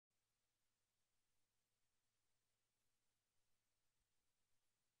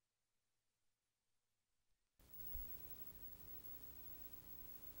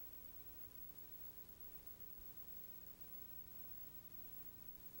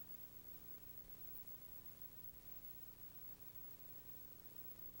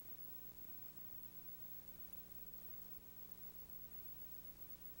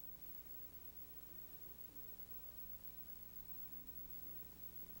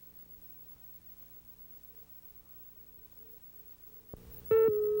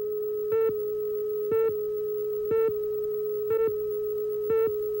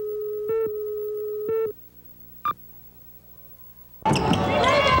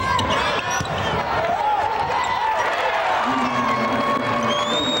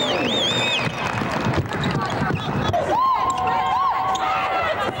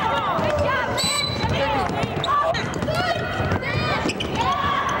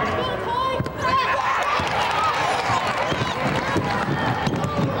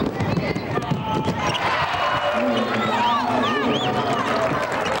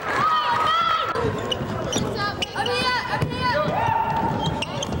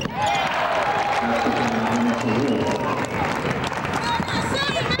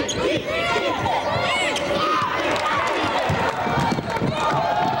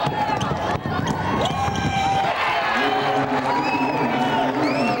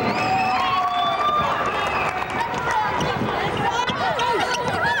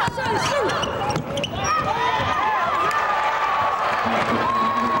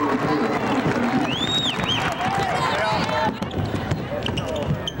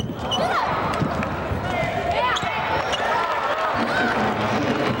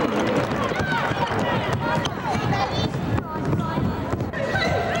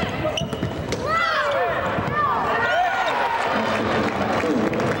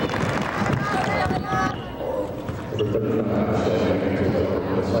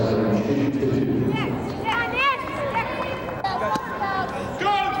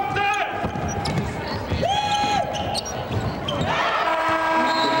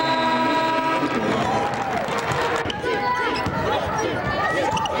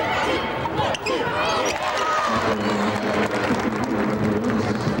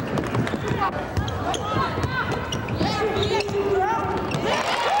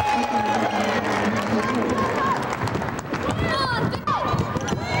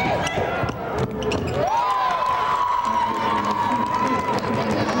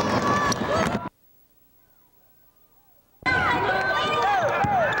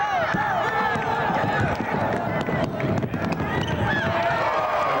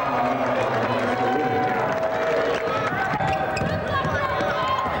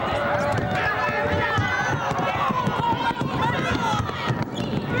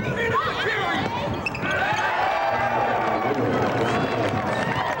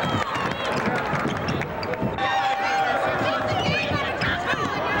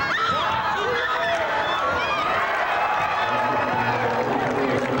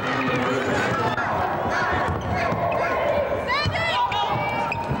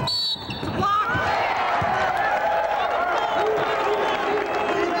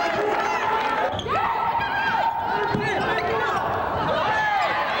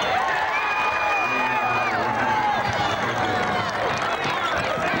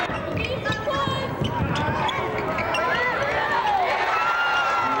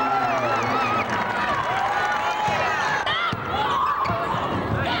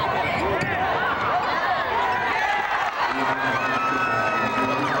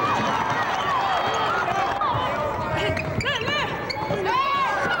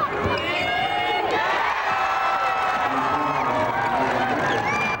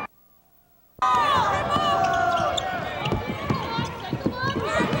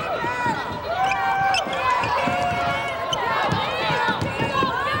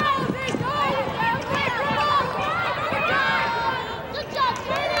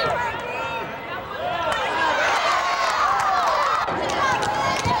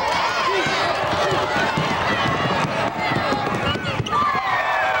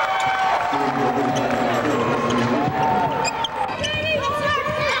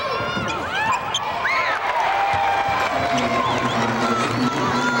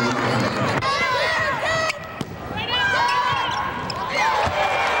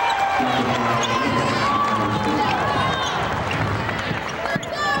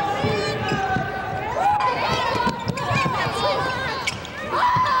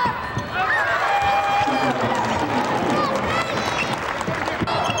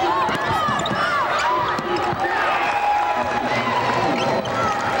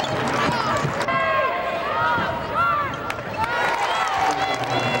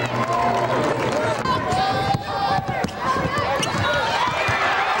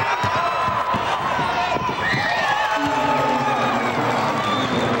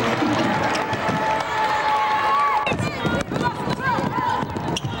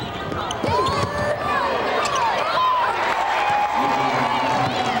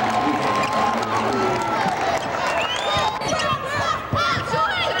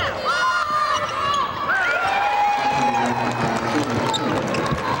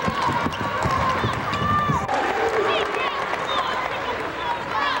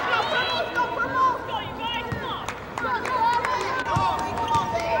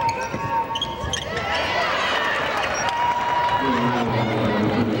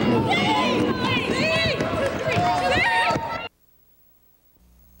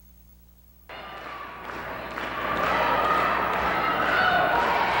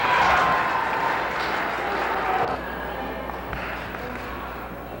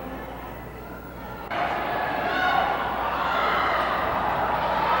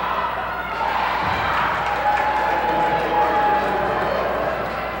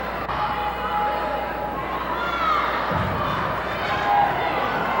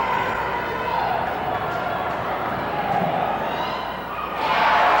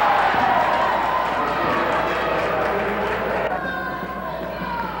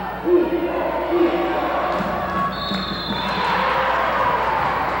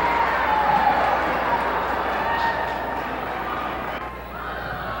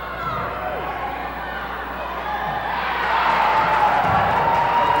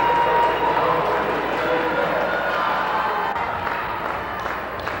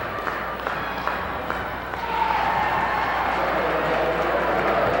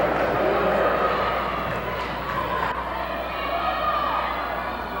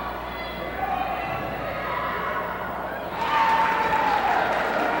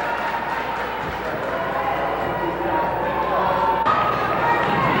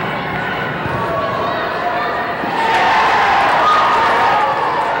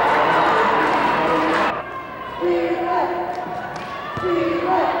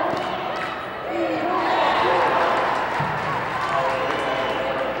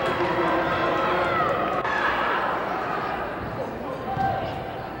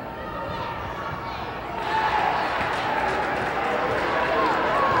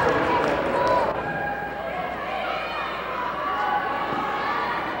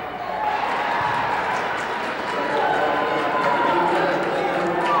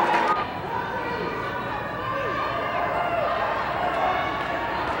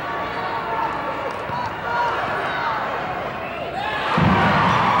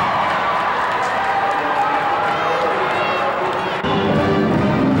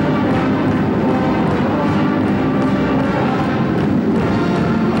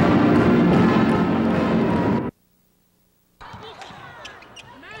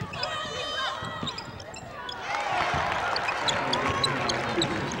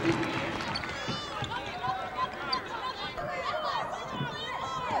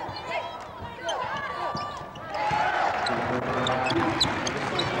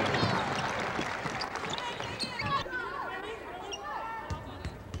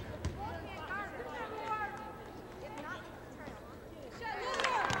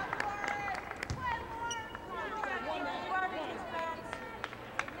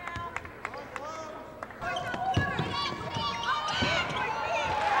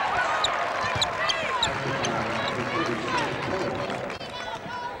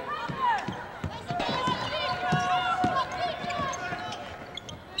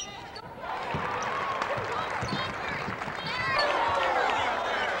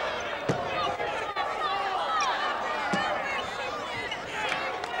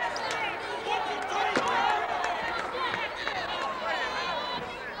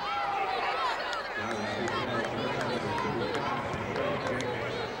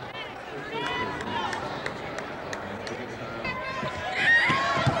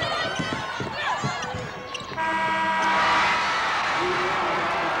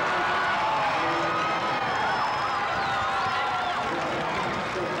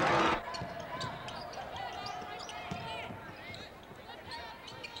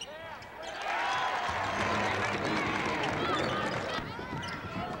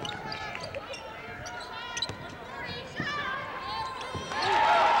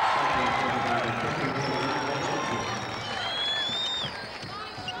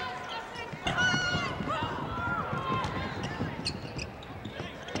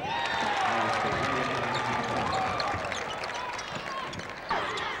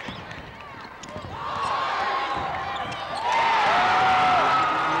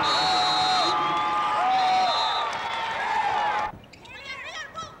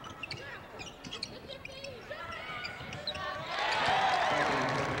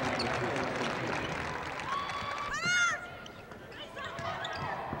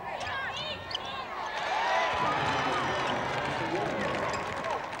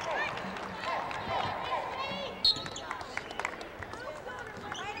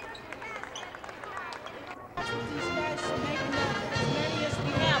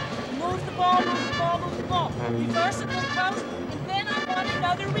reverse at the coast, and then I want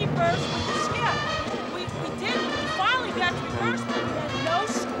another reverse with the skip. We did. We finally got to reverse, but we had no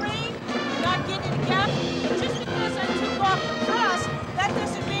screen, not getting it together. And just because I took off the thrust, that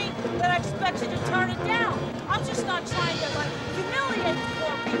doesn't mean that I expect you to turn it down. I'm just not trying to, like, humiliate the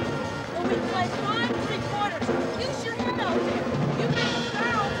poor people. When we play 5 3/4, use your head out there. You make a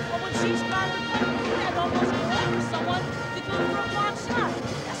foul, but when she's trying to play, you had almost go over someone to go for a block shot.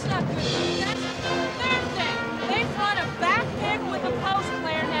 That's not good defense. Third thing, they've run a back pick with a post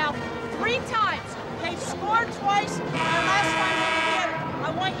player now 3 times. They've scored twice, and last time they did it. I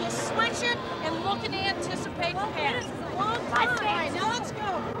want you switching and looking to anticipate the pass. Long time. Now let's go.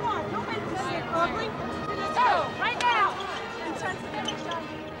 Come on, don't make this look ugly. Let's go, right now.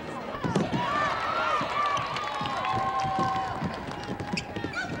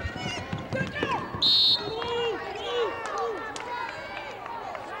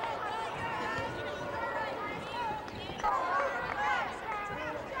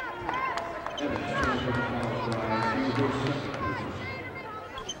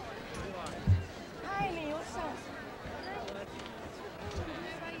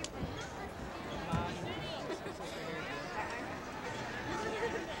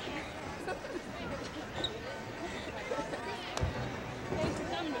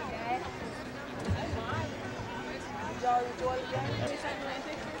 y'all enjoy the game? Any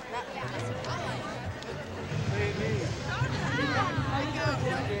pictures? Not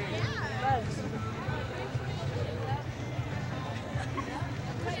Thanks.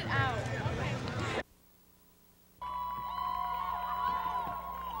 Put it out.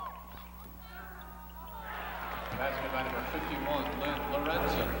 Basket by number 51, Lynn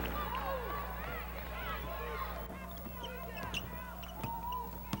Lorenzen.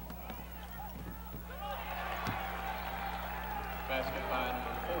 Basket by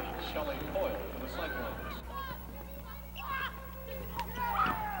number 40, Shelley Coyle for the Cyclones.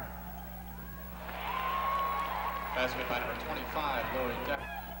 Basket by number 25, Lori Deck.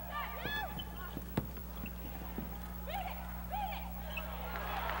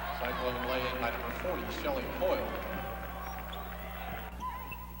 Cyclone lay-in by number 40, Shelley Coyle.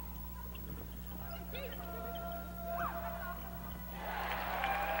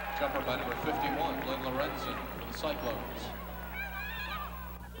 Jumper by number 51, Lynn Lorenzen for the Cyclones.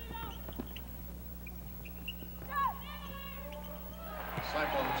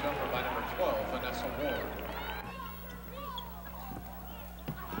 Cyclone jumper by number 12, Vanessa Ward.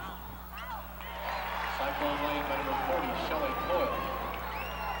 Cyclone lane by number 40, Shelley Coyle.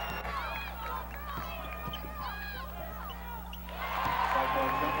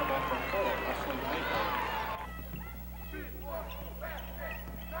 Cyclone jumper by number 4, Leslie Maitland.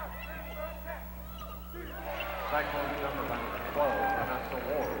 Cyclone jumper by number 12, Vanessa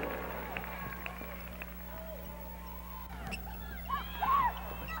Ward.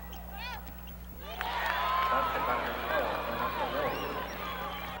 Basket by number 12, Vanessa Ward.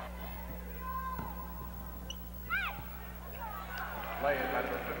 Lay it by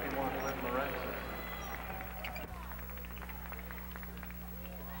number 51, Lynn Lorenzen.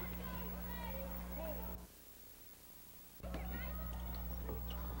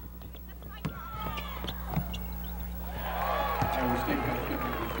 Iowa State basket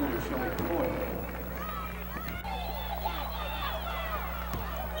number 40, Shelley Coyle.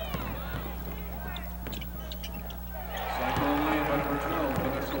 Cyclone lane by number 12,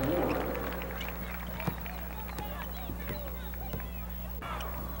 Vanessa Ward.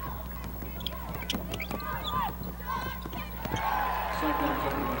 Cyclone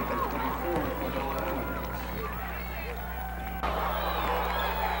jumper by number 24, Cordell Evans.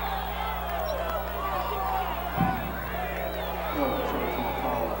 Personal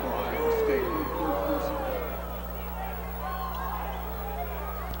foul for Iowa State, third person.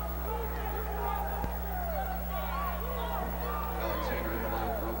 Alexander in the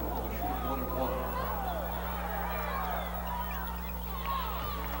line for Oklahoma, shooting 1 and 1.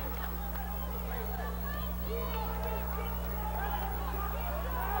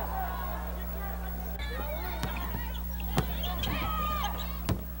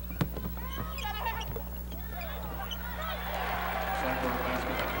 Cyclone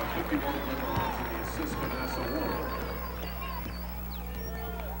basket by number 51, Lynn Lorenzen, the assist to Vanessa Ward.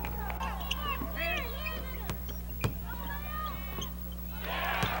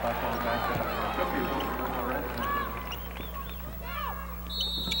 Cyclone basket by number 51, Lynn Lorenzen.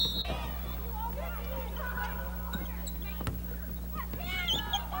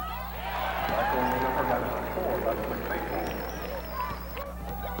 Cyclone jumper by number 4, Leslie Maitland.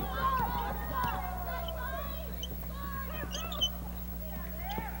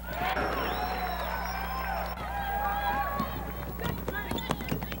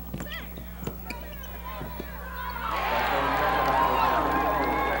 Cyclone jumper by number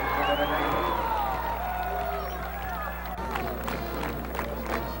 44,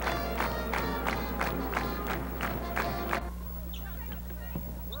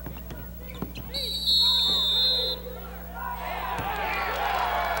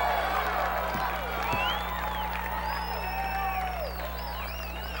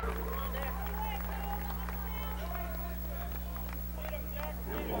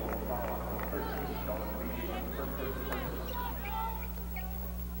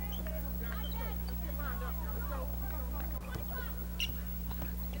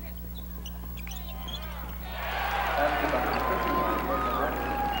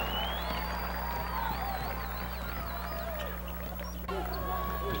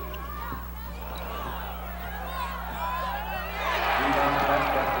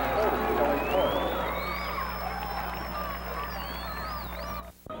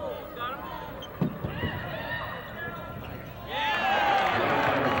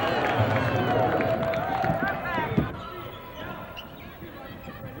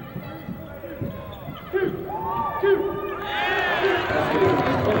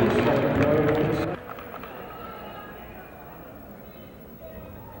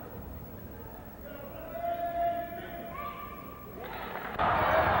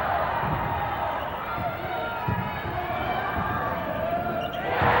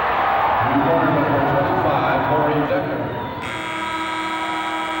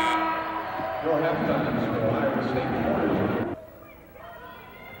 half-times for Iowa State corners.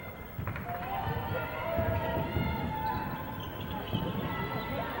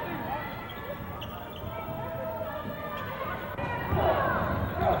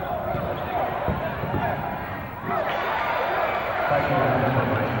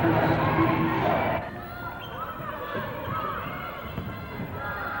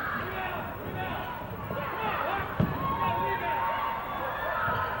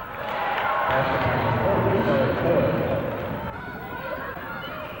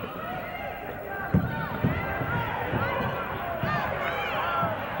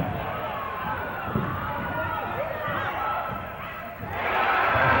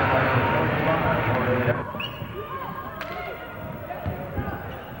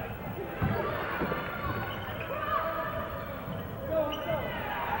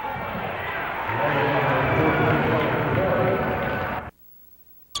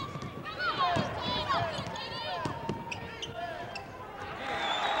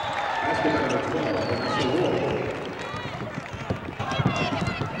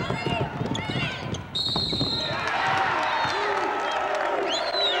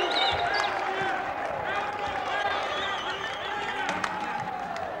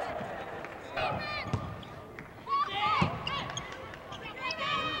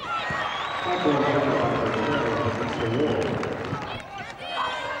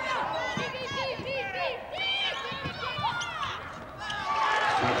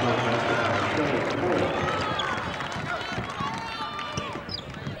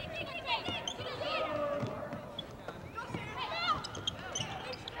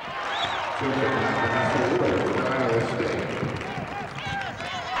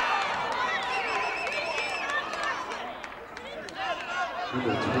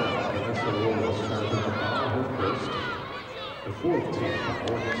 The fourth team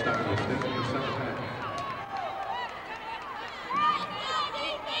foul against Iowa State in the second half.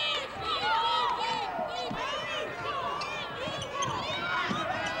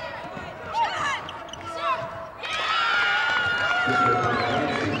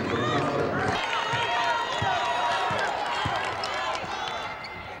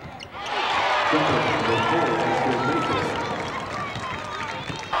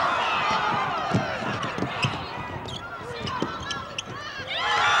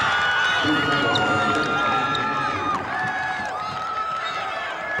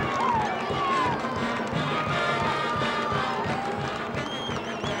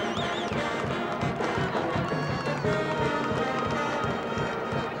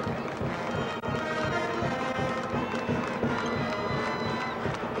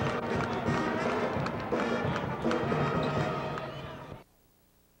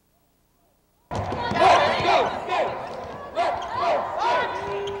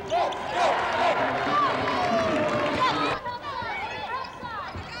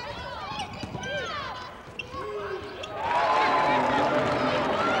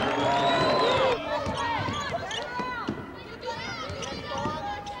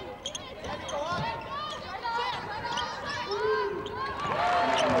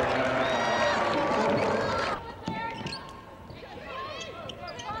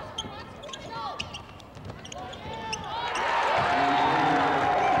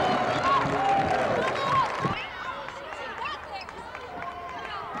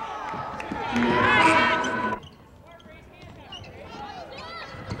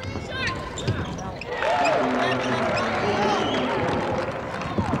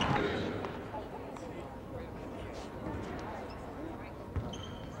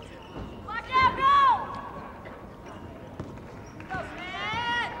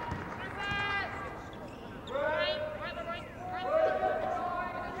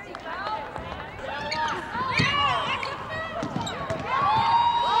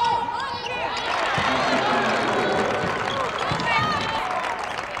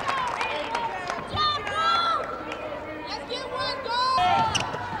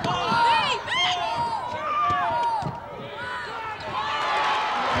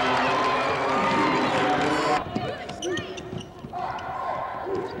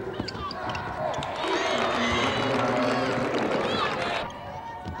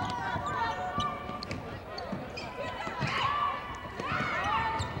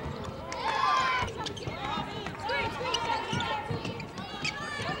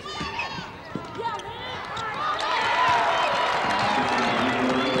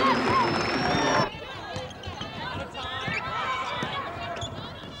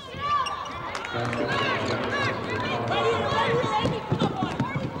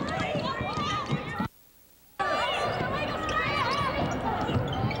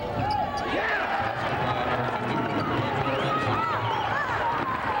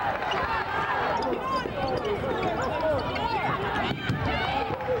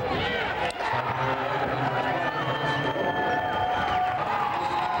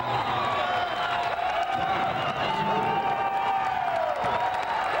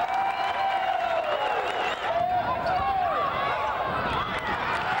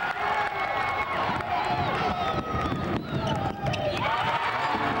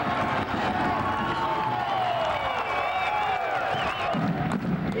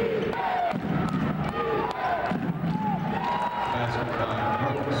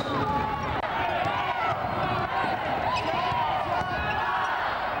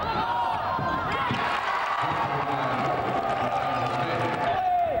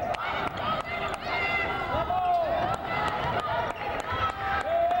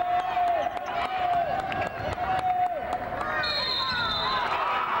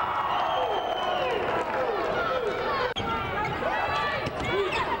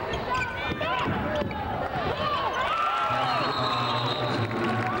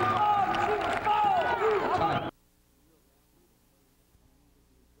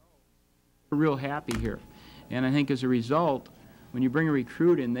 We're real happy here. And I think as a result, when you bring a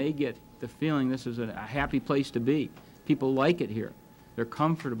recruit in, they get the feeling this is a happy place to be. People like it here. They're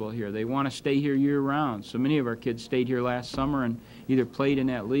comfortable here. They want to stay here year-round. So many of our kids stayed here last summer and either played in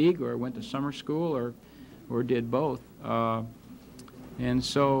that league or went to summer school or did both. And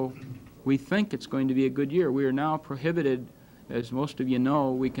so we think it's going to be a good year. We are now prohibited, as most of you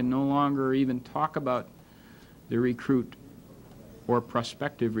know, we can no longer even talk about the recruit or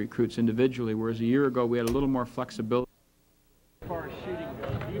prospective recruits individually, whereas a year ago we had a little more flexibility. As far as shooting goes,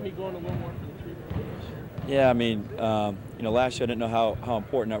 are you going to be going a little more for the three-point this year? Yeah, I mean, you know, last year I didn't know how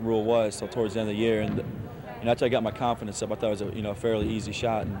important that rule was till towards the end of the year, and after I got my confidence up, I thought it was a fairly easy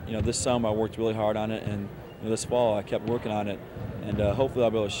shot. And this summer I worked really hard on it, and this fall I kept working on it, and hopefully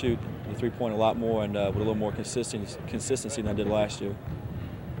I'll be able to shoot the three-point a lot more and with a little more consistency than I did last year.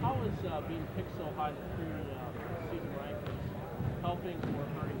 How is being picked so high in the season rankings helping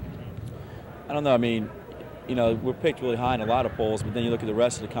or hurting the team? I don't know. I mean, we're picked really high in a lot of polls, but then you look at the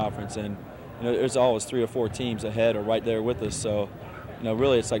rest of the conference, and there's always 3 or 4 teams ahead or right there with us. So,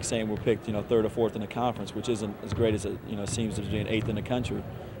 really it's like saying we're picked, 3rd or 4th in the conference, which isn't as great as it, seems to be 8th in the country.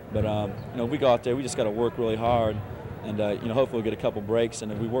 But, if we go out there, we just got to work really hard, and, hopefully we'll get a couple breaks,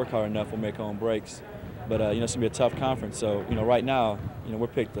 and if we work hard enough, we'll make our own breaks. But, it's going to be a tough conference. So, right now, we're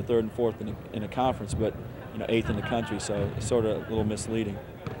picked the 3rd and 4th in the conference, but, 8th in the country, so it's sort of a little misleading.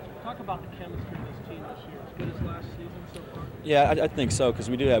 Talk about the chemistry of this team this year. As good as last season so far? Yeah, I think so, because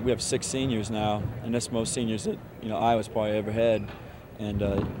we have 6 seniors now, and that's most seniors that Iowa's probably ever had. And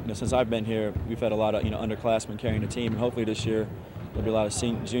since I've been here, we've had a lot of underclassmen carrying the team, and hopefully this year there'll be a lot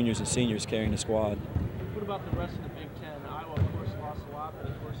of juniors and seniors carrying the squad. What about the rest of the Big Ten? Iowa, of course, lost a lot, but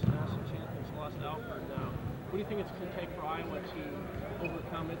of course, the national champions lost Alfred now. What do you think it's going to take for Iowa to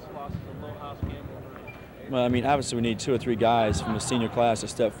overcome its loss to the Low-House gambling night? Well, I mean, obviously we need 2 or 3 guys from the senior class to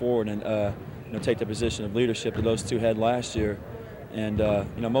step forward and take the position of leadership that those 2 had last year. And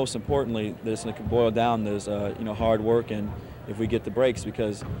most importantly, this can boil down to hard work and if we get the breaks,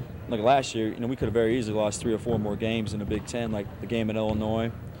 because like last year, we could have very easily lost 3 or 4 more games in the Big Ten, like the game in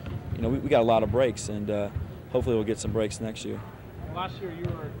Illinois. We got a lot of breaks, and hopefully we'll get some breaks next year. Last year you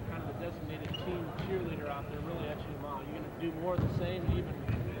were kind of a designated team cheerleader out there, really at your mile. You're going to do more of the same, even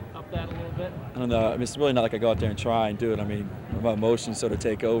up that a little bit? I don't know. I mean, it's really not like I go out there and try and do it. I mean, my emotions sort of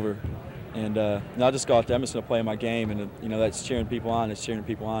take over. And I'll just go out there. I'm just going to play my game, and that's cheering people on. It's cheering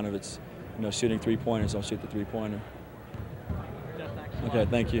people on. If it's shooting 3-pointers, I'll shoot the 3-pointer. Okay,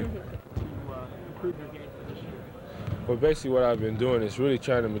 thank you. Improve your game for this year? Well, basically what I've been doing is really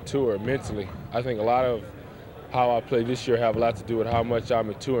trying to mature mentally. I think a lot of how I play this year have a lot to do with how much I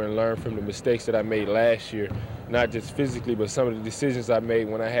mature and learn from the mistakes that I made last year, not just physically, but some of the decisions I made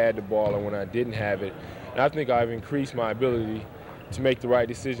when I had the ball and when I didn't have it. And I think I've increased my ability to make the right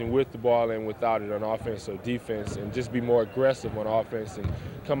decision with the ball and without it on offense or defense, and just be more aggressive on offense and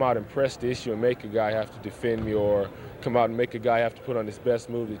come out and press the issue and make a guy have to defend me, or come out and make a guy have to put on his best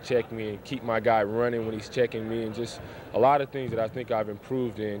move to check me and keep my guy running when he's checking me, and just a lot of things that I think I've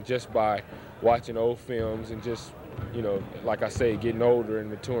improved in just by watching old films and just, like I say, getting older and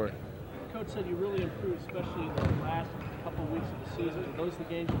maturing. Coach said you really improved, especially in the last couple of weeks of the season. Are those the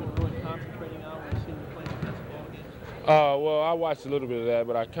games you've been really concentrating on when you've seen you play basketball games? Well, I watched a little bit of that,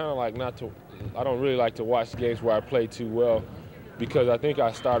 but I kind of like I don't really like to watch games where I play too well, because I think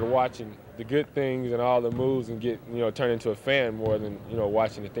I started watching the good things and all the moves and turn into a fan more than,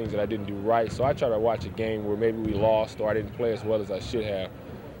 watching the things that I didn't do right. So I try to watch a game where maybe we lost or I didn't play as well as I should have,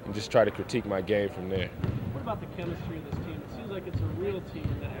 and just try to critique my game from there. What about the chemistry of this team? It seems like it's a real team,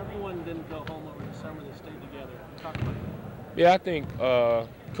 and that everyone didn't go home over the summer. They stayed together. Talk about that. Yeah, I think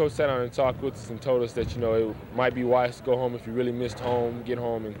Coach sat down and talked with us and told us that, it might be wise to go home if you really missed home, get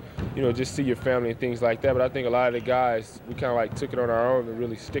home and, just see your family and things like that. But I think a lot of the guys, we kind of like took it on our own to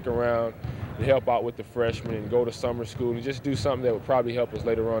really stick around and help out with the freshmen and go to summer school and just do something that would probably help us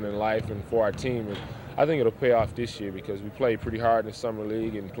later on in life and for our team. And I think it'll pay off this year because we played pretty hard in the summer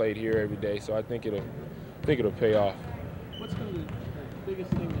league and played here every day. So I think it'll pay off. What's going to be the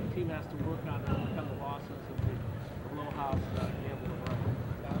biggest thing the team has to work on to overcome the losses of the Low-House gambling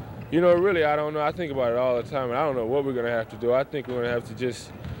run? Really, I don't know. I think about it all the time, and I don't know what we're going to have to do. I think we're going to have to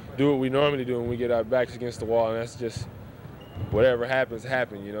just do what we normally do when we get our backs against the wall, and that's just whatever happens,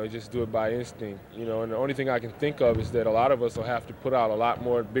 just do it by instinct. And the only thing I can think of is that a lot of us will have to put out a lot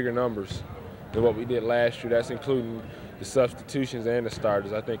more bigger numbers than what we did last year. That's including the substitutions and the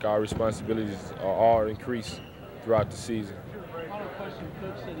starters. I think our responsibilities are all increased throughout the season. Final question.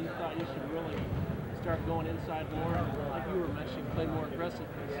 Coach said he thought you should really start going inside more. Like you were mentioning, play more aggressive.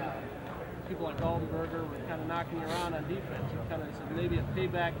 people like Altenberger were kind of knocking you around on defense. You kind of said maybe a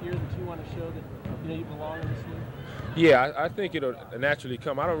payback year that you want to show that you belong in this league. Yeah, I think it'll naturally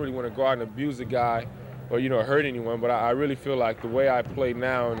come. I don't really want to go out and abuse a guy or hurt anyone, but I really feel like the way I play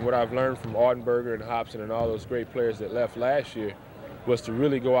now and what I've learned from Altenberger and Hobson and all those great players that left last year was to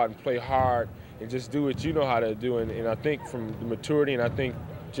really go out and play hard and just do what you know how to do. And I think from the maturity and I think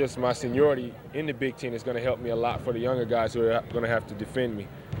just my seniority in the Big Ten is going to help me a lot for the younger guys who are going to have to defend me.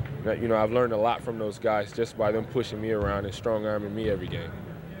 I've learned a lot from those guys just by them pushing me around and strong-arming me every game.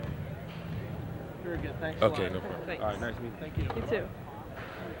 Very good. Thanks. Okay, no problem. Thanks. All right, nice meeting you. Thank you. You too.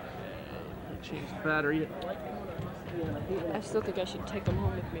 Change the battery. I still think I should take them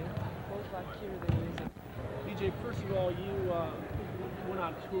home with me. Both back here, they use it. DJ, first of all, you went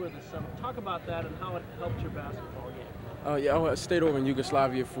on tour this summer. Talk about that and how it helped your basketball game. Yeah, I stayed over in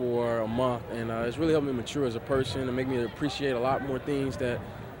Yugoslavia for a month, and it's really helped me mature as a person and make me appreciate a lot more things that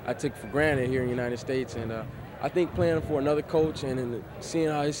I took for granted here in the United States. And I think playing for another coach and seeing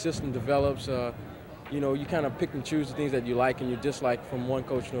how his system develops, you kind of pick and choose the things that you like and you dislike from one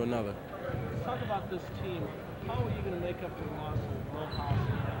coach to another. Let's talk about this team. How are you going to make up for the loss of Will House?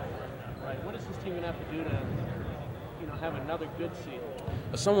 Right? What is this team going to have to do to, have another good season?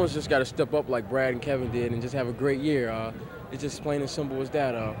 Someone's just got to step up like Brad and Kevin did and just have a great year. It's just plain and simple as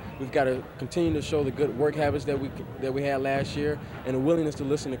that. We've got to continue to show the good work habits that we had last year and a willingness to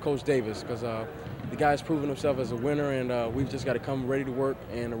listen to Coach Davis, because the guy's proven himself as a winner, and we've just got to come ready to work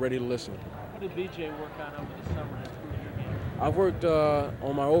and ready to listen. What did BJ work on over the summer to improve your game? I've worked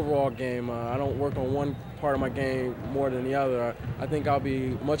on my overall game. I don't work on one part of my game more than the other. I think I'll be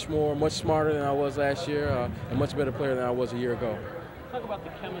much smarter than I was last year, and much better player than I was a year ago. Talk about the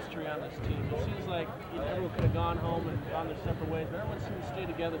chemistry on this team. It seems like everyone could have gone home and gone their separate ways, but everyone seemed to stay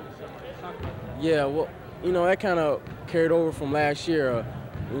together this summer. Talk about that. Yeah, well, that kind of carried over from last year.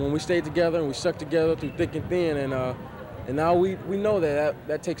 When we stayed together and we stuck together through thick and thin, and now we know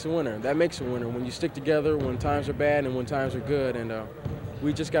that takes a winner. That makes a winner when you stick together when times are bad and when times are good, and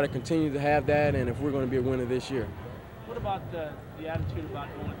we just got to continue to have that, and if we're going to be a winner this year. What about the attitude about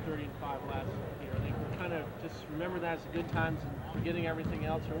going 30-5 last year? They kind of just remember that as the good times and forgetting everything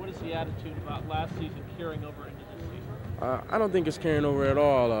else, or what is the attitude about last season carrying over into this season? I don't think it's carrying over at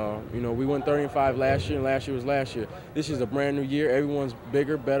all. We went 30-5 last year, and last year was last year. This is a brand new year. Everyone's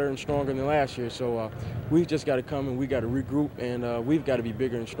bigger, better, and stronger than last year. So we've just got to come and we got to regroup, and we've got to be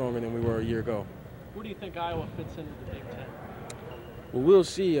bigger and stronger than we were a year ago. Where do you think Iowa fits into the Big Ten? Well, we'll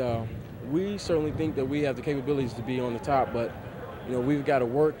see. We certainly think that we have the capabilities to be on the top, but we've got to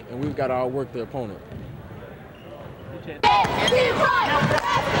work and we've got to outwork the opponent. Yeah.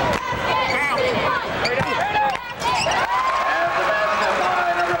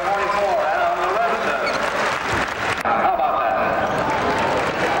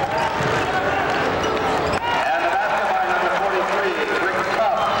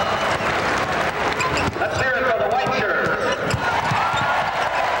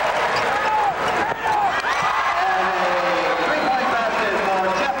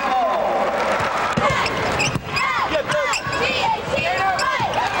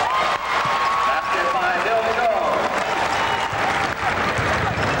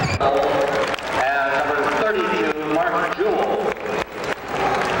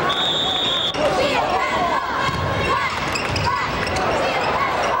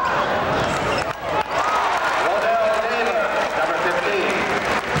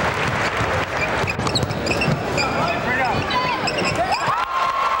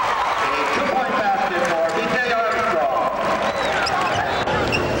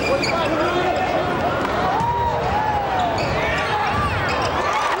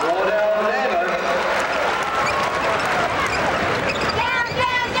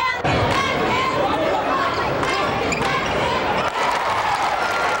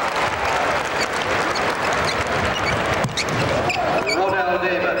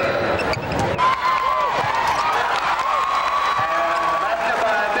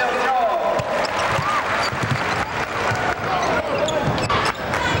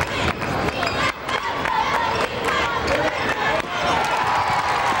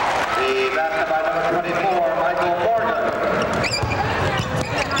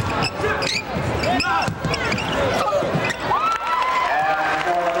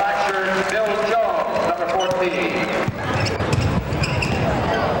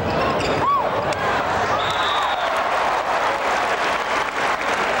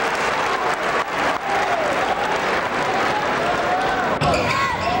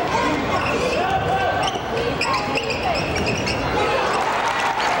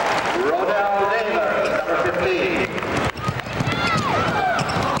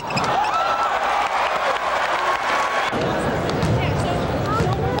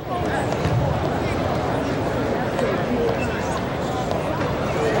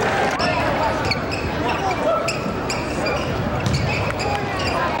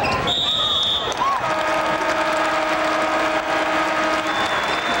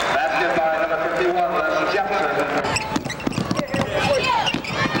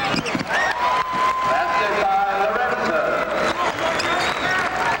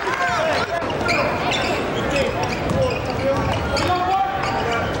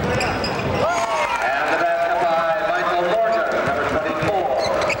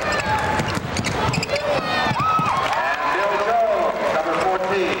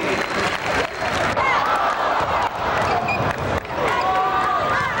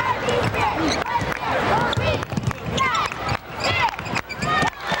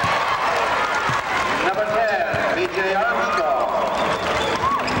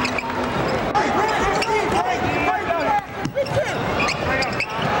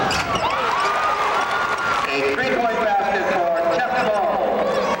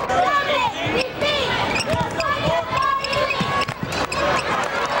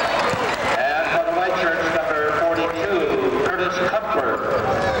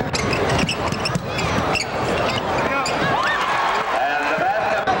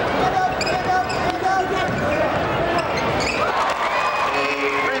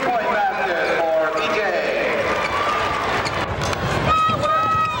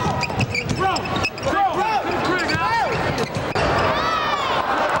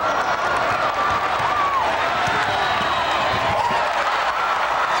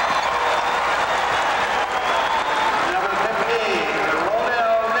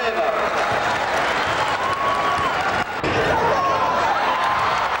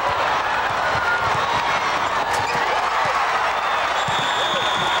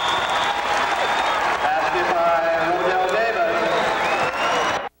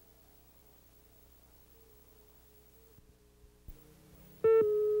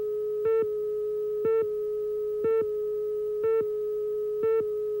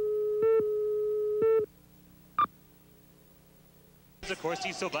 Of course,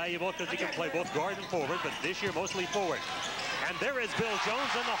 he's so valuable because he can play both guard and forward, but this year mostly forward. And there is Bill Jones,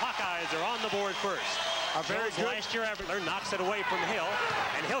 and the Hawkeyes are on the board first. A very Jones good last year knocks it away from Hill,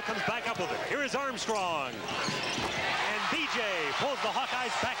 and Hill comes back up with it. Here is Armstrong. And BJ pulls the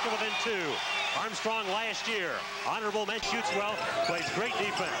Hawkeyes back to within 2. Armstrong last year, honorable man, shoots well, plays great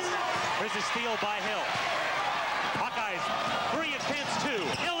defense. Here's a steal by Hill. Hawkeyes 3 attempts, 2.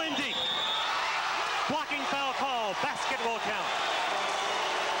 Hill in deep. Blocking foul call, basket will count.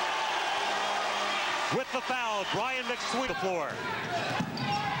 With the foul, Brian McSweet the floor.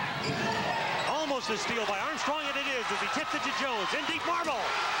 Almost a steal by Armstrong, and it is as he tips it to Jones. In deep, Marble.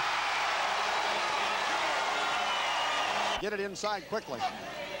 Get it inside quickly.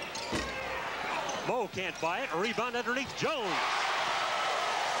 Mo can't buy it. A rebound underneath Jones.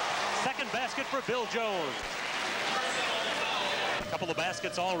 Second basket for Bill Jones. A couple of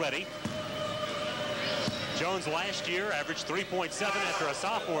baskets already. Jones last year averaged 3.7 after a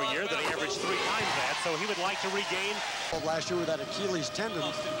sophomore year, then he averaged 3 times that, so he would like to regain. Last year with that Achilles tendon,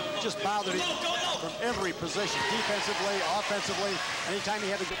 just bothered him from every position, defensively, offensively, anytime he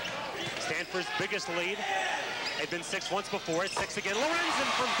had to go. Stanford's biggest lead had been 6 once before, it's 6 again. Lorenzen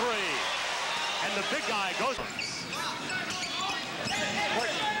from 3. And the big guy goes.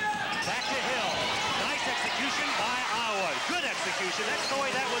 Back to Hill. Nice execution by Iowa. Good execution, that's the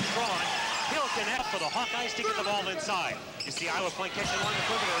way that one's drawn. Hill can help for the Hawkeyes to get the ball inside. You see Iowa playing catch along the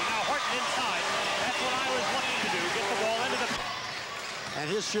perimeter. Now Horton inside. That's what Iowa's looking to do. Get the ball into the...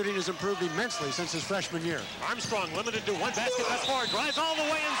 And his shooting has improved immensely since his freshman year. Armstrong limited to 1 basket thus far. Drives all the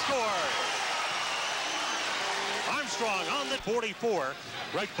way and scores. Armstrong on the 44.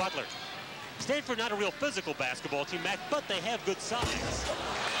 Greg Butler. Stanford not a real physical basketball team, Mac, but they have good size.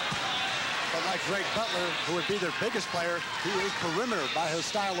 But like Greg Butler, who would be their biggest player, he is perimeter by his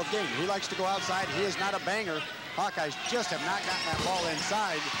style of game. He likes to go outside. He is not a banger. Hawkeyes just have not gotten that ball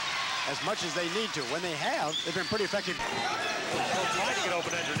inside as much as they need to. When they have, they've been pretty effective. They'll try to get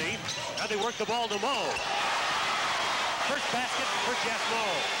open underneath. Now they work the ball to Mo. First basket for Jeff Mo.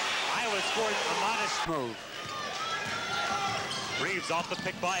 Iowa scored a modest move. Reeves off the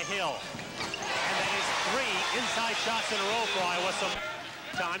pick by Hill. And that is 3 inside shots in a row for Iowa. Some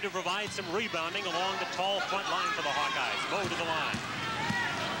time to provide some rebounding along the tall front line for the Hawkeyes. Mo to the line.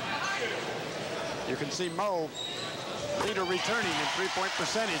 You can see Mo, leader returning in 3-point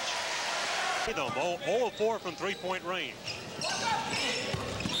percentage. Hey though, Mo 0 of 4 from 3-point range.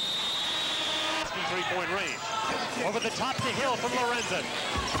 3-point range. Over the top to Hill from Lorenzen.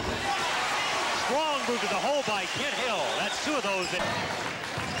 Strong move to the hole by Kent Hill. That's 2 of those.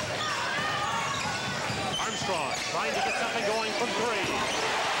 Armstrong trying to get something going from 3.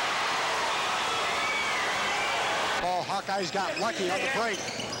 Ball, Hawkeyes got lucky on the break.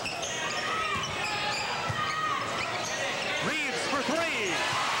 Reeves for 3.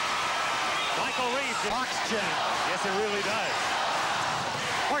 Michael Reeves. Box check. Yes, it really does.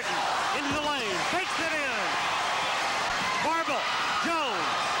 Horton into the lane, takes it in. Marble,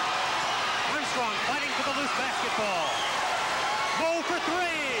 Jones. Armstrong fighting for the loose basketball. Mo for 3.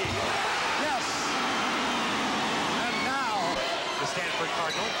 Yes. And now the Stanford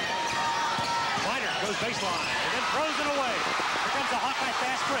Cardinal. Kleiner goes baseline and then throws it away. Here comes the Hawkeye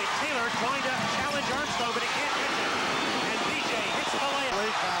fast break. Taylor trying to challenge Armstrong, but he can't catch it. And BJ hits the layup.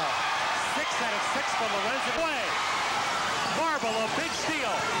 6 out of 6 from Lorenzen. Away. Marble, a big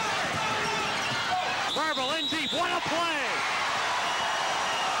steal. Marble in deep. What a play.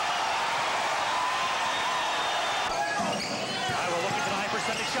 Iowa looking for the high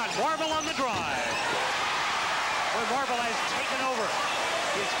percentage shot. Marble on the drive. Where Marble has taken over.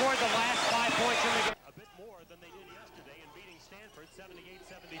 He scored the last 5 points in the game. A bit more than they did yesterday in beating Stanford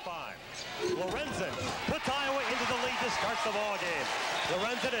 78-75. Lorenzen puts Iowa into the lead to start the ball game.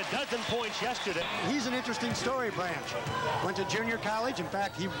 Lorenzen a dozen points yesterday. He's an interesting story, Branch. Went to junior college. In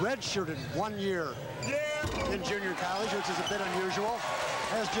fact, he redshirted 1 year in junior college, which is a bit unusual.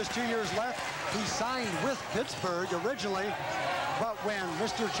 Has just 2 years left. He signed with Pittsburgh originally, but when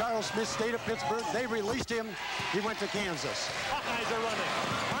Mr. Charles Smith stayed at Pittsburgh, they released him. He went to Kansas. Hawkeyes are running.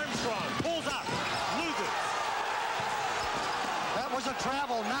 Armstrong pulls up, loses. That was a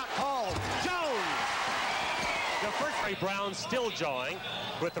travel not called. Jones! The first Ray Brown still jawing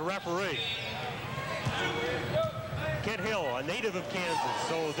with the referee. Kent Hill, a native of Kansas,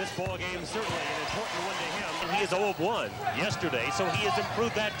 so this ball game is certainly an important one to him. And he is 0 of 1 yesterday, so he has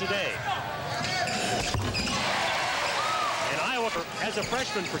improved that today. And Iowa, as a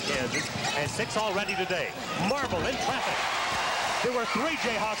freshman for Kansas, has 6 already today. Marble in traffic. There were 3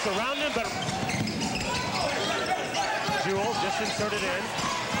 Jayhawks around him, but Jewell just inserted in.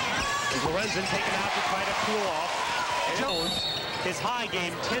 Lorenzen taken out to try to cool off. Jones his high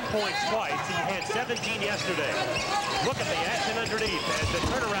game 10 points twice. He had 17 yesterday. Look at the action underneath as the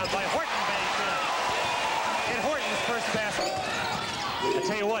turnaround by Horton bangs in. And Horton's first basket. I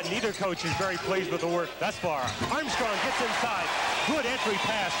tell you what, neither coach is very pleased with the work thus far. Armstrong gets inside. Good entry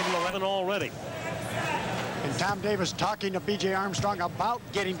pass from 11 already. And Tom Davis talking to B.J. Armstrong about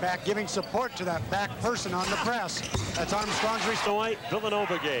getting back, giving support to that back person on the press. That's Armstrong's response.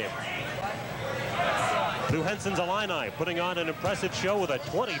 Villanova game. Lou Henson's Illini putting on an impressive show with a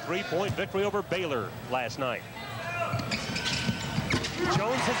 23-point victory over Baylor last night.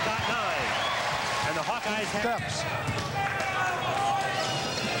 Jones has got 9. And the Hawkeyes have steps.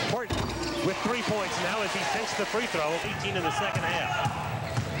 Horton with 3 points now as he sinks the free throw, 18 in the second half.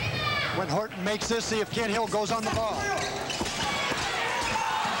 When Horton makes this, see if Kent Hill goes on the ball.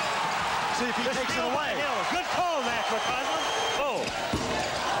 See if he takes it away. Hill. Good call, Matt McCausland. Oh.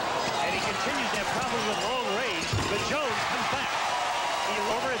 And he continues to have problems with long range, but Jones comes back. He's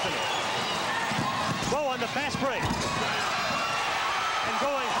over, isn't it? Bow on the fast break. And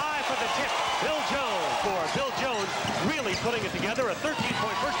going high for the tip. Bill Jones. Bill Jones really putting it together. A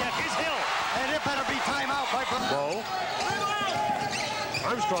 13-point first half. Here's Hill. And it better be timeout by Bow.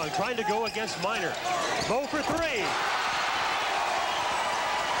 Armstrong trying to go against Minor. Bow for 3.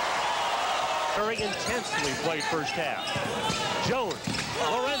 Very intensely played first half. Jones,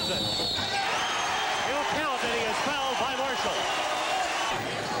 Lorenzen. He'll count, and he is fouled by Marshall.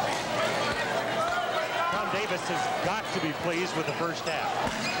 Tom Davis has got to be pleased with the first half.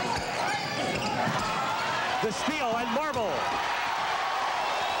 The steal and Marble.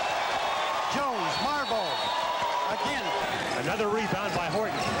 Jones, Marble. Again. Another rebound by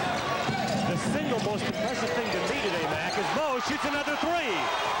Horton. The single most impressive thing to me today, Mac, is Mo shoots another 3.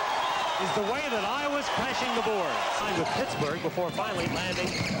 Is the way that Iowa's crashing the board. Signed with Pittsburgh before finally landing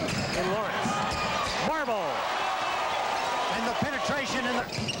in Lawrence. Marble. And the penetration in the...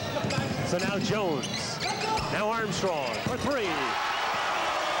 So now Jones. Now Armstrong for 3.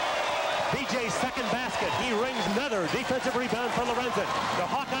 BJ's second basket. He rings another defensive rebound for Lorenzen. The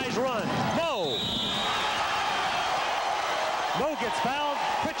Hawkeyes run. Mo. Mo gets fouled.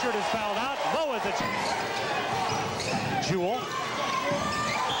 Pritchard is fouled out. Mo is a... Jewell.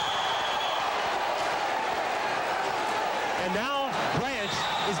 And now Branch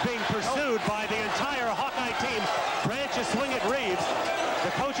is being pursued by the entire Hawkeye team. Branch is swinging at Reeves.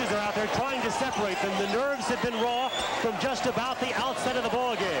 The coaches are out there trying to separate them. The nerves have been raw from just about the outset of the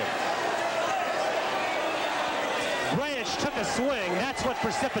ball game. Branch took a swing. That's what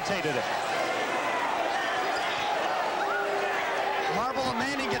precipitated it. Marble and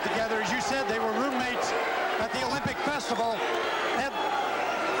Manning get together. As you said, they were roommates at the Olympic Festival.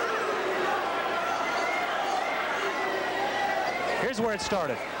 Here's where it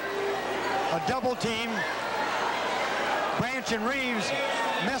started. A double team. Branch and Reeves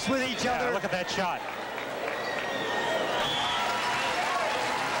mess with each other. Look at that shot.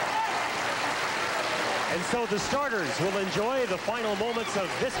 And so the starters will enjoy the final moments of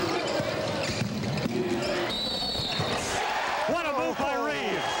this. What a move by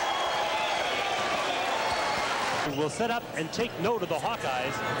Reeves. We'll set up and take note of the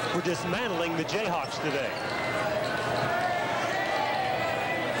Hawkeyes for dismantling the Jayhawks today.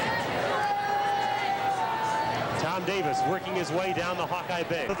 Tom Davis working his way down the Hawkeye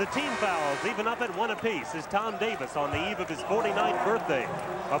bench. So the team fouls even up at 1 apiece as Tom Davis on the eve of his 49th birthday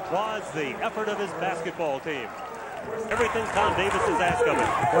applauds the effort of his basketball team. Everything Tom Davis has asked of him.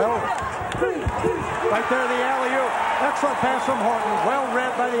 Well, right there the alley-oop. Excellent pass from Horton. Well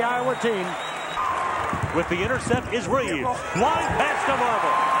read by the Iowa team. With the intercept is Reeves. Flying pass to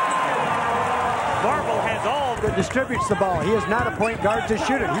Marble. Marble has all. That distributes the ball. He is not a point guard to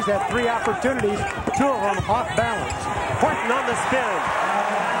shoot it. He's had 3 opportunities, 2 of them off balance. Horton on the spin.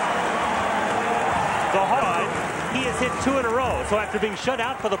 The Hawkeye, he has hit 2 in a row. So after being shut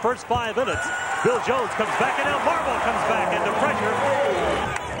out for the first 5 minutes, Bill Jones comes back, and now Marble comes back into pressure.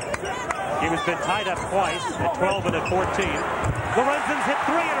 Game has been tied up twice at 12 and at 14. Lorenzen's hit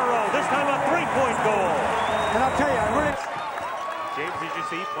 3 in a row. This time a 3-point goal. And I'll tell you, I really... James, as you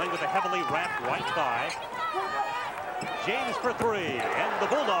see, playing with a heavily wrapped right thigh. James for 3, and the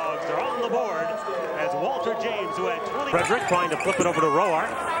Bulldogs are on the board as Walter James, who had 20... Frederick trying to flip it over to Roark.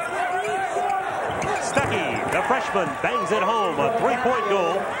 Stuckey, the freshman, bangs it home. A 3-point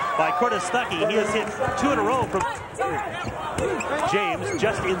goal by Curtis Stuckey. He has hit 2 in a row from James,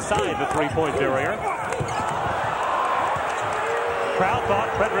 just inside the 3-point barrier. Crowd thought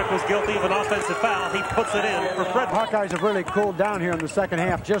Frederick was guilty of an offensive foul. He puts it in for Frederick. Hawkeyes have really cooled down here in the second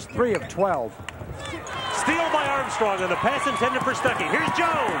half. Just 3 of 12. Steal by Armstrong on the pass intended for Stuckey. Here's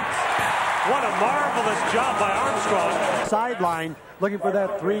Jones. What a marvelous job by Armstrong. Sideline, looking for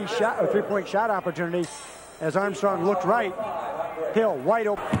that three-point shot opportunity as Armstrong looked right. Hill, wide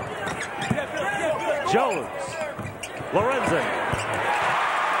open. Jones, Lorenzen,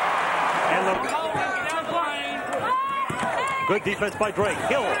 and good defense by Drake.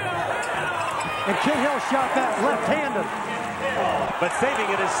 Hill. And Kid Hill shot that left-handed. But saving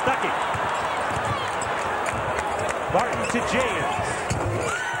it is Stuckey. Martin to James.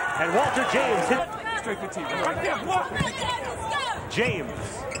 And Walter James hit. James.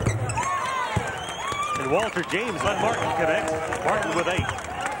 And Walter James let Martin connect. Martin with 8.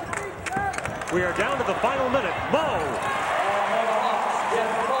 We are down to the final minute. Mo.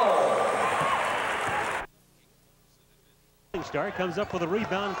 Star comes up with a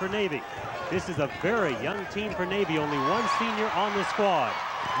rebound for Navy. This is a very young team for Navy. Only one senior on the squad.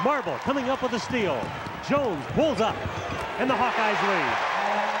 Marble coming up with a steal. Jones pulls up, and the Hawkeyes lead.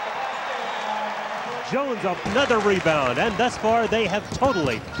 Jones another rebound, and thus far they have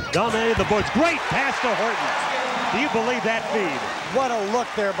totally dominated the boards. Great pass to Horton. Do you believe that feed? What a look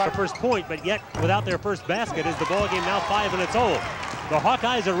there by their first point, but yet without their first basket is the ball game now 5 minutes old. The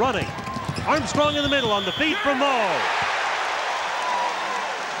Hawkeyes are running. Armstrong in the middle on the feed from Mo.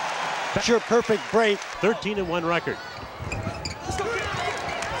 Sure, perfect break. 13-1 record.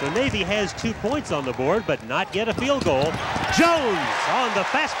 So Navy has 2 points on the board, but not yet a field goal. Jones on the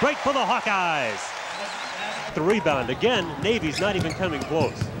fast break for the Hawkeyes. The rebound again. Navy's not even coming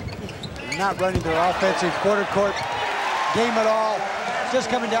close. Not running their offensive quarter court game at all. Just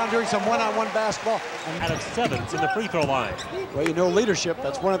coming down doing some one-on-one basketball. Out of 7 in the free throw line. Well, you know, leadership,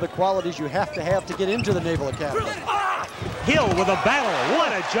 that's one of the qualities you have to get into the Naval Academy. Hill with a battle.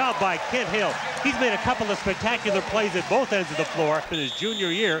 What a job by Kent Hill. He's made a couple of spectacular plays at both ends of the floor in his junior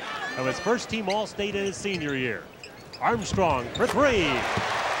year of his first team All-State in his senior year. Armstrong for 3.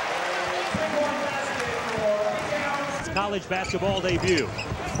 College basketball debut.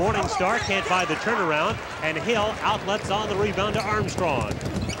 Morningstar can't buy the turnaround, and Hill outlets on the rebound to Armstrong.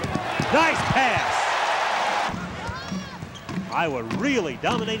 Nice pass. Iowa really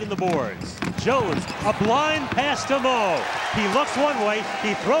dominating the boards. Jones, a blind pass to Mo. He looks one way,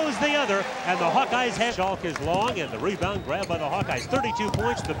 he throws the other, and the Hawkeyes have. Schalk is long, and the rebound grabbed by the Hawkeyes. 32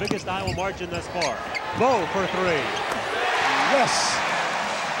 points, the biggest Iowa margin thus far. Mo for 3. Yes.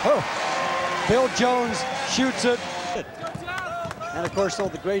 Oh. Bill Jones shoots it. And of course, all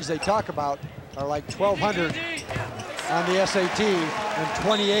the grades they talk about are like 1,200 on the SAT and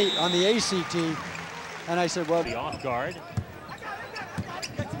 28 on the ACT. And I said, well, the off guard.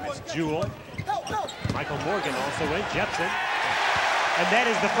 It's Jewell. Michael Morgan also in. Jepson. And that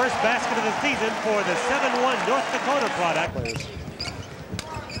is the first basket of the season for the 7-1 North Dakota product.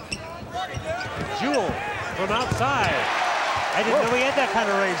 Jewell from outside. I didn't know he had that kind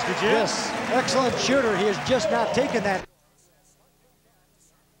of range, did you? Yes, excellent shooter. He has just not taken that.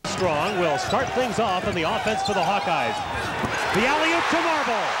 Strong will start things off in the offense for the Hawkeyes. The alley-oop to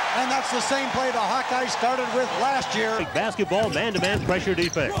Marble. And that's the same play the Hawkeyes started with last year. Basketball, man-to-man pressure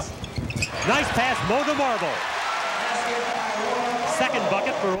defense. Nice pass, Mo to Marble. Second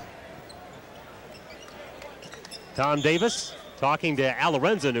bucket for Tom Davis talking to Al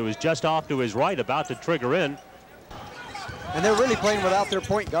Lorenzen, who is just off to his right, about to trigger in. And they're really playing without their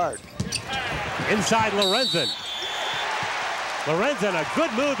point guard. Inside Lorenzen. Lorenzen, a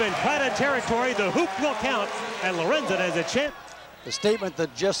good move in crowded territory. The hoop will count, and Lorenzen has a chance. The statement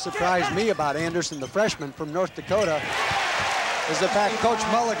that just surprised me about Anderson, the freshman from North Dakota, is the fact Coach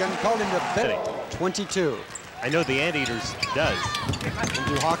Mulligan called him to bid 22. I know the Anteaters does. And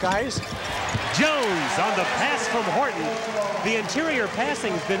do Hawkeyes? Jones on the pass from Horton. The interior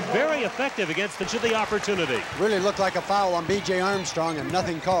passing has been very effective against the opportunity. Really looked like a foul on B.J. Armstrong and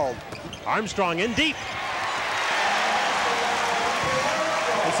nothing called. Armstrong in deep.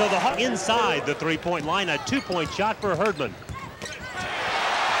 And so the Hawk inside the three-point line, a 2-point shot for Herdman.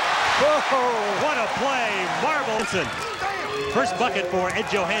 Whoa, what a play, Marble. First bucket for Ed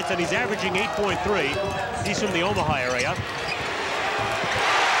Johansson. He's averaging 8.3. He's from the Omaha area.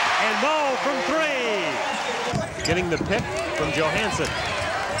 And Mo from 3. Getting the pick from Johansson.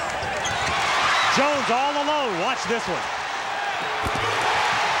 Jones all alone. Watch this one.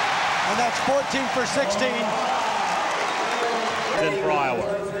 And that's 14 for 16. And for Iowa.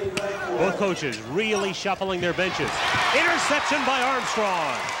 Both coaches really shuffling their benches. Interception by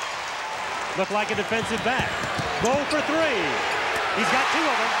Armstrong. Looked like a defensive back. Mo for 3. He's got 2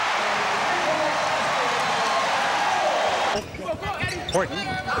 of them. Horton.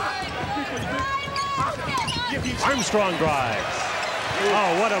 Armstrong drives.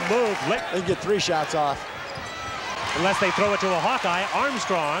 Oh, what a move. They get 3 shots off. Unless they throw it to a Hawkeye.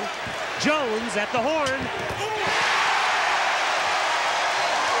 Armstrong Jones at the horn.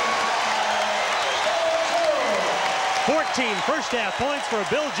 First half points for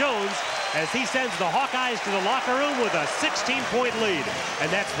Bill Jones as he sends the Hawkeyes to the locker room with a 16-point lead.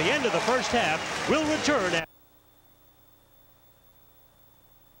 And that's the end of the first half. We'll return at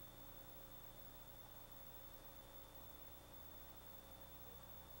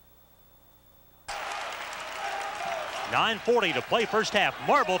 9:40 to play first half.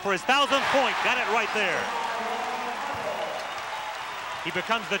 Marble for his 1,000th point. Got it right there. He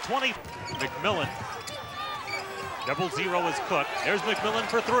becomes the 20. McMillan. 0-0 is Cook. There's McMillan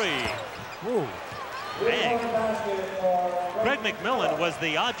for three. Ooh. Bang. Greg McMillan was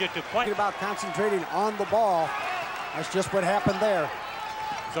the object of quite about concentrating on the ball. That's just what happened there.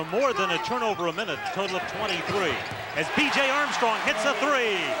 So more than a turnover a minute, a total of 23. As B.J. Armstrong hits a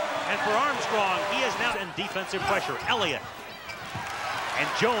three. And for Armstrong, he is now in defensive pressure. Elliott. And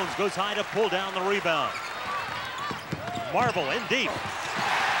Jones goes high to pull down the rebound. Marble in deep.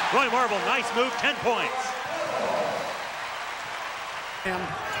 Roy Marble, nice move, 10 points.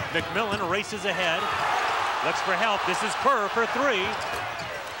 McMillan races ahead. Looks for help. This is Kerr for three.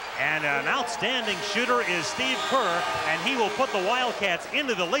 And an outstanding shooter is Steve Kerr, and he will put the Wildcats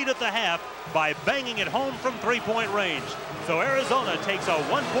into the lead at the half by banging it home from three-point range. So Arizona takes a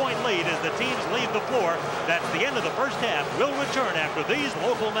 1-point lead as the teams leave the floor. That's the end of the first half. We'll return after these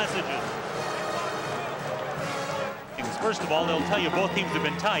local messages. First of all, they'll tell you both teams have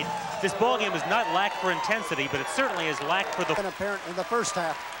been tight. This ballgame has not lacked for intensity, but it certainly has lacked for the... apparent in the first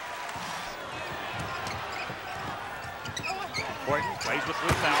half. Horton plays with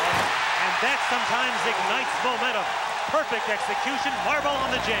Luke Fowler, and that sometimes ignites momentum. Perfect execution, Marble on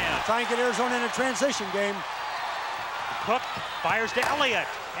the jam. Try and get Arizona in a transition game. Cook fires to Elliott,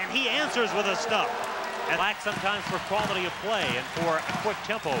 and he answers with a stop. And lack sometimes for quality of play and for a quick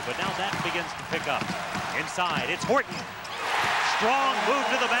tempo, but now that begins to pick up. Inside, it's Horton. Strong move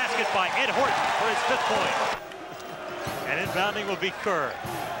to the basket by Ed Horton for his 5th point. And inbounding will be Kerr.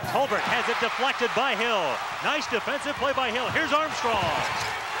 Tolbert has it deflected by Hill. Nice defensive play by Hill. Here's Armstrong.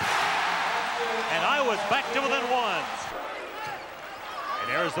 And Iowa's back to within one.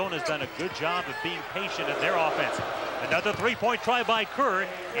 And Arizona's done a good job of being patient at their offense. Another three-point try by Kerr,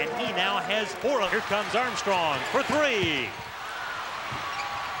 and he now has 4. Here comes Armstrong for three.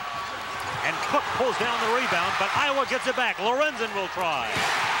 And Cook pulls down the rebound, but Iowa gets it back. Lorenzen will try.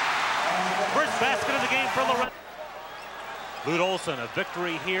 First basket of the game for Lorenzen. Lute Olson, a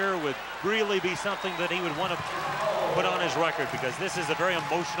victory here would really be something that he would want to put on his record because this is a very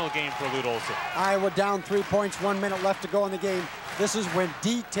emotional game for Lute Olson. Iowa down 3 points, 1 minute left to go in the game. This is when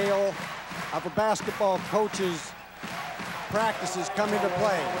detail of a basketball coach's practices come into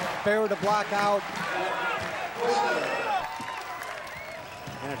play. Fair to block out.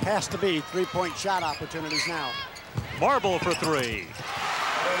 And it has to be 3-point shot opportunities now. Marble for three.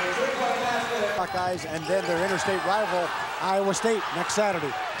 Buckeyes, and then their interstate rival, Iowa State, next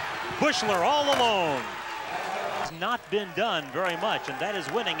Saturday. Bushler all alone. It's not been done very much, and that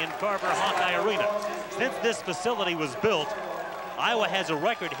is winning in Carver Hawkeye Arena. Since this facility was built, Iowa has a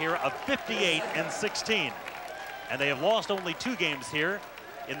record here of 58-16. And they have lost only 2 games here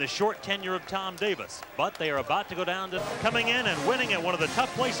in the short tenure of Tom Davis. But they are about to go down to coming in and winning at one of the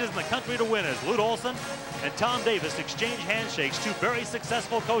tough places in the country to win as Lute Olson and Tom Davis exchange handshakes, 2 very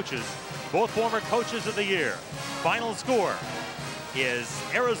successful coaches, both former coaches of the year. Final score is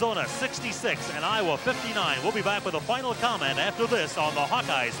Arizona 66 and Iowa 59. We'll be back with a final comment after this on the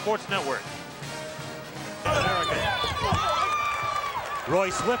Hawkeye Sports Network. Roy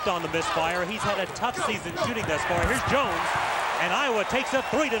Swift on the misfire. He's had a tough season shooting thus far. Here's Jones, and Iowa takes a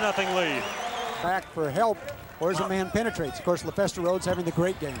 3-0 lead. Back for help, or as a man penetrates. Of course, LaFesta Rhodes having the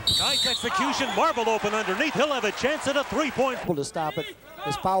great game. Nice execution. Marble open underneath. He'll have a chance at a 3-point. To stop it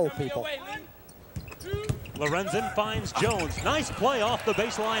is foul people. Lorenzen finds Jones. Nice play off the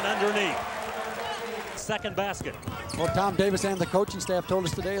baseline underneath. Second basket. Well, Tom Davis and the coaching staff told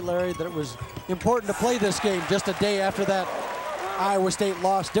us today, Larry, that it was important to play this game just a day after that Iowa State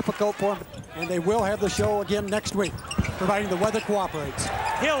loss. Difficult for them, and they will have the show again next week, providing the weather cooperates.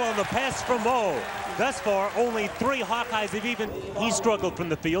 Hill on the pass from Mo. Thus far, only 3 Hawkeyes have even. He struggled from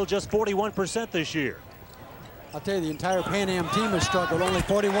the field, just 41% this year. I'll tell you, the entire Pan Am team has struggled, only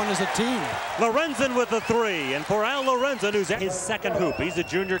 41 as a team. Lorenzen with the 3, and for Al Lorenzen, who's at his 2nd hoop. He's a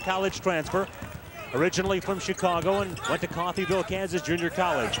junior college transfer, originally from Chicago, and went to Coffeyville, Kansas Junior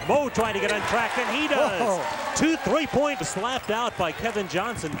College. Mo trying to get on track, and he does. Whoa. 2 3-points slapped out by Kevin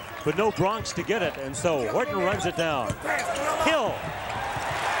Johnson, but no Bronx to get it, and so Horton runs it down. Hill.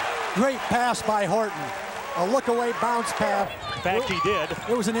 Great pass by Horton. a look-away bounce pad. In fact, he did.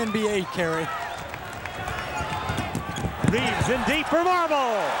 It was an NBA carry. Reeves in deep for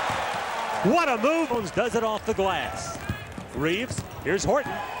Marble. What a move. Does it off the glass. Reeves, here's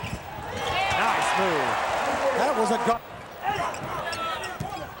Horton. Nice move. That was a gut.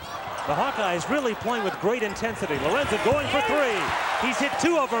 The Hawkeyes really playing with great intensity. Lorenzen going for three. He's hit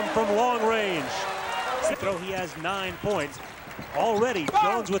 2 of them from long range. He has 9 points. Already,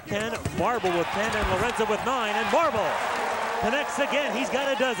 Jones with 10, Marble with 10, and Lorenzen with 9, and Marble connects again. He's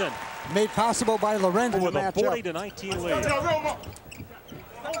got a dozen. Made possible by Lorenzen. With a 40-19 lead.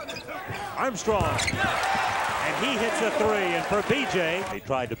 Armstrong, and he hits a 3, and for BJ, they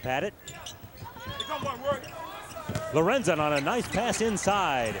tried to pat it. Lorenzen on a nice pass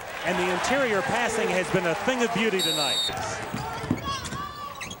inside, and the interior passing has been a thing of beauty tonight.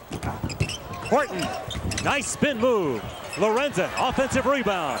 Horton, nice spin move. Lorenzen, offensive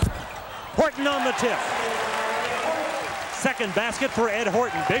rebound. Horton on the tip. Second basket for Ed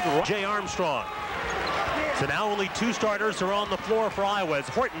Horton. Big Jay Armstrong. So now only 2 starters are on the floor for Iowa as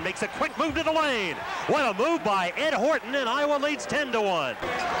Horton makes a quick move to the lane. What a move by Ed Horton, and Iowa leads 10-1.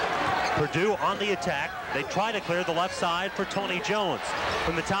 Purdue on the attack. They try to clear the left side for Tony Jones.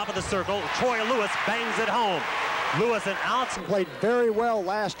 From the top of the circle, Troy Lewis bangs it home. Lewis and outs. Played very well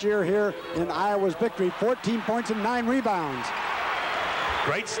last year here in Iowa's victory. 14 points and 9 rebounds.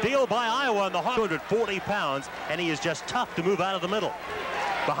 Great steal by Iowa on the 140 pounds, and he is just tough to move out of the middle.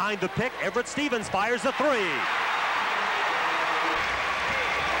 Behind the pick, Everett Stevens fires a 3.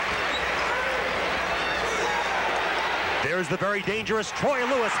 There's the very dangerous Troy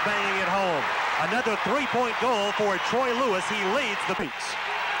Lewis banging it home. Another 3-point goal for Troy Lewis. He leads the Beats.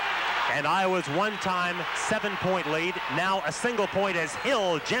 And Iowa's one-time 7-point lead, now a single point as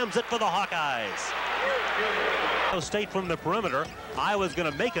Hill jams it for the Hawkeyes. State from the perimeter. Iowa's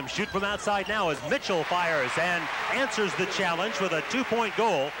going to make him shoot from outside now as Mitchell fires and answers the challenge with a 2-point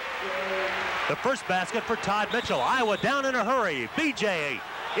goal. The first basket for Todd Mitchell. Iowa down in a hurry. BJ,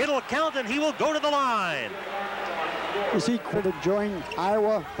 it'll count and he will go to the line. Is he to join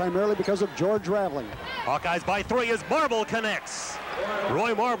Iowa primarily because of George Raveling? Hawkeyes by 3 as Marble connects.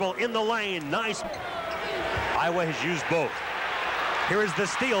 Roy Marble in the lane. Nice. Iowa has used both. Here is the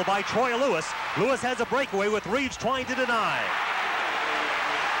steal by Troy Lewis. Lewis has a breakaway with Reeves trying to deny.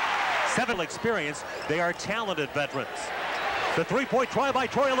 7 experience. They are talented veterans. The 3-point try by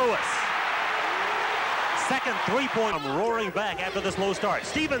Troy Lewis. Second 3-point. I'm roaring back after this low start.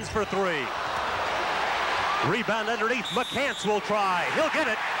 Stevens for 3. Rebound underneath. McCants will try. He'll get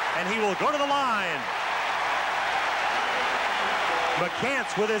it, and he will go to the line.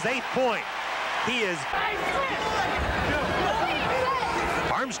 McCants with his 8th point. He is...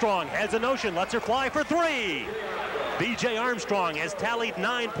 Armstrong has a notion, lets her fly for 3. B.J. Armstrong has tallied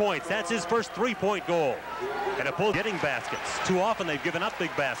 9 points. That's his first 3-point goal. And a pull getting baskets. Too often they've given up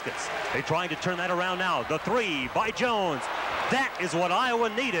big baskets. They're trying to turn that around now. The 3 by Jones. That is what Iowa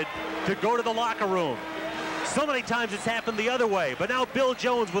needed to go to the locker room. So many times it's happened the other way, but now Bill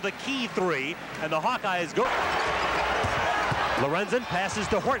Jones with a key 3, and the Hawkeyes go. Lorenzen passes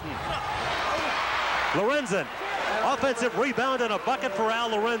to Horton. Lorenzen, offensive rebound and a bucket for Al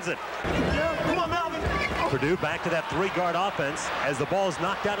Lorenzen. Purdue back to that 3-guard offense as the ball is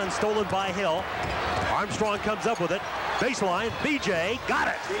knocked out and stolen by Hill. Armstrong comes up with it. Baseline, BJ got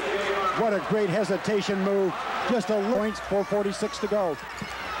it. What a great hesitation move. Just a points, 4:46 to go.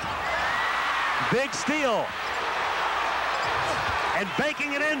 Big steal. And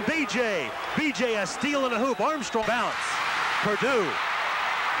banking it in, BJ. BJ a steal and a hoop. Armstrong bounce. Purdue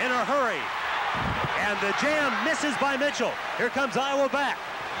in a hurry. And the jam misses by Mitchell. Here comes Iowa back.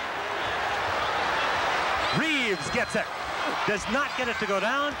 Reeves gets it. Does not get it to go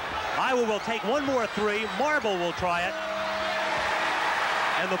down. Iowa will take one more 3. Marble will try it.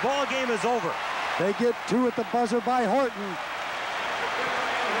 And the ball game is over. They get 2 at the buzzer by Horton.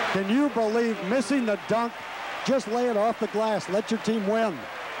 Can you believe missing the dunk? Just lay it off the glass. Let your team win.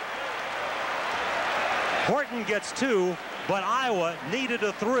 Horton gets 2, but Iowa needed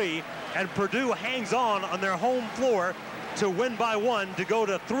a 3, and Purdue hangs on their home floor to win by 1 to go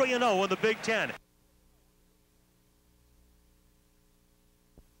to 3-0 in the Big Ten.